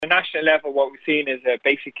national level, what we've seen is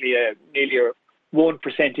basically nearly a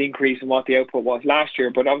 1% increase in what the output was last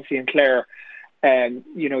year. But obviously in Clare,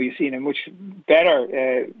 you've seen a much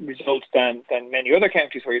better result than many other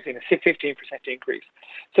counties where you've seen a 15% increase.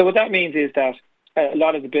 So what that means is that a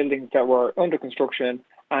lot of the buildings that were under construction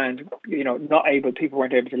and people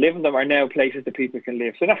weren't able to live in them are now places that people can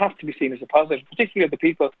live. So that has to be seen as a positive, particularly the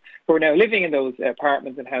people who are now living in those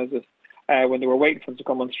apartments and houses when they were waiting for them to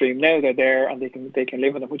come on stream. Now they're there and they can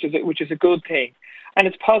live in them, which is a good thing. And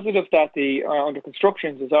it's positive that the under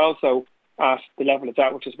constructions is also at the level it's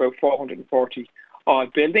at, which is about 440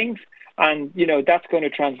 odd buildings. And that's going to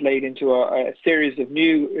translate into a series of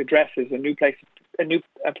new addresses and new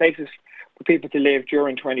places for people to live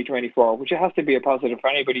during 2024, which has to be a positive for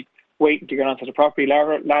anybody waiting to get onto the property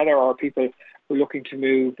ladder or people who are looking to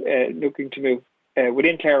move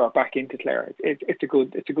within Clare or back into Clare. It's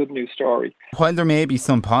a good news story. While there may be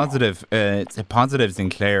some positives in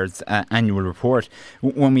Clare's annual report,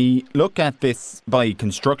 when we look at this by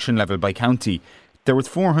construction level, by county, there was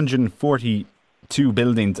 442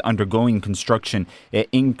 buildings undergoing construction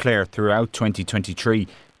in Clare throughout 2023.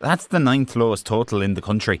 That's the 9th lowest total in the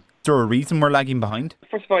country. Is there a reason we're lagging behind?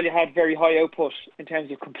 First of all, you had very high output in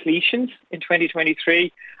terms of completions in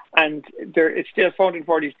 2023, and it's still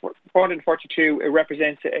 442. It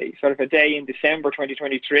represents a sort of a day in December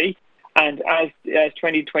 2023. And as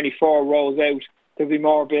 2024 rolls out, there'll be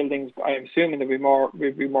more buildings. I'm assuming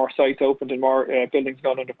there'll be more sites opened and more buildings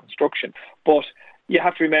gone under construction. But you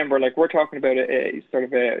have to remember, we're talking about a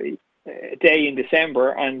day in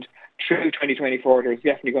December, and through 2024, there's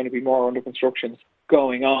definitely going to be more under constructions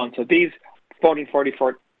going on. So these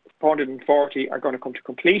 440 are going to come to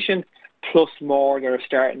completion, plus more that are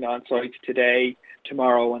starting on sites today,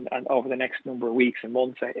 tomorrow, and over the next number of weeks and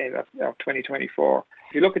months of 2024.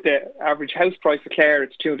 If you look at the average house price for Clare,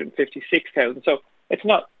 it's 256,000. So it's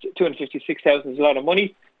not 256,000 is a lot of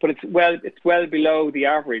money, but it's well below the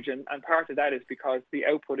average, and part of that is because the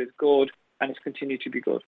output is good and it's continued to be good.